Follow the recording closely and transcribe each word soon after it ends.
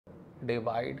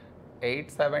divide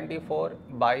 874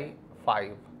 by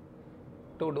 5.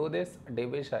 To do this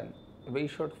division, we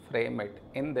should frame it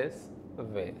in this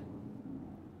way.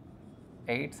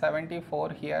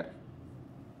 874 here,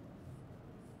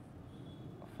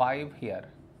 5 here.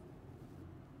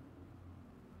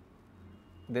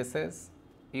 This is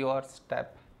your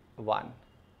step 1.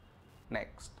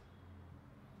 Next,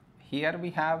 here we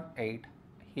have 8,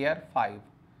 here 5.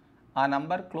 A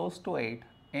number close to 8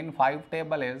 in 5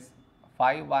 table is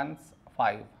 5 ones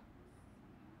 5.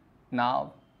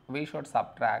 Now we should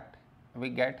subtract, we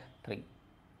get 3.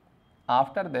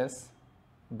 After this,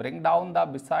 bring down the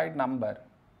beside number,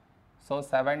 so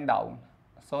 7 down,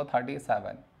 so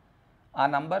 37. A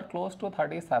number close to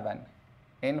 37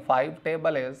 in 5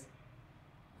 table is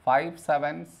 5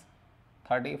 sevens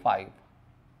 35.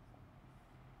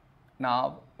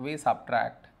 Now we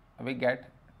subtract, we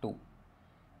get 2.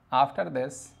 After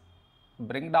this,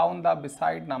 bring down the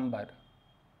beside number,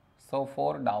 so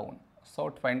 4 down, so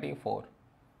 24.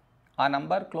 A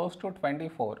number close to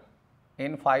 24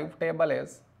 in 5 table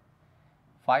is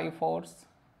 5 fours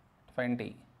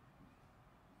 20.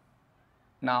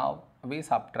 Now we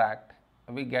subtract,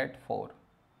 we get 4.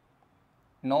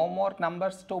 No more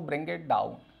numbers to bring it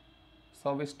down,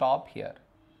 so we stop here.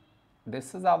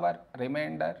 This is our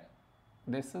remainder,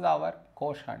 this is our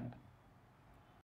quotient.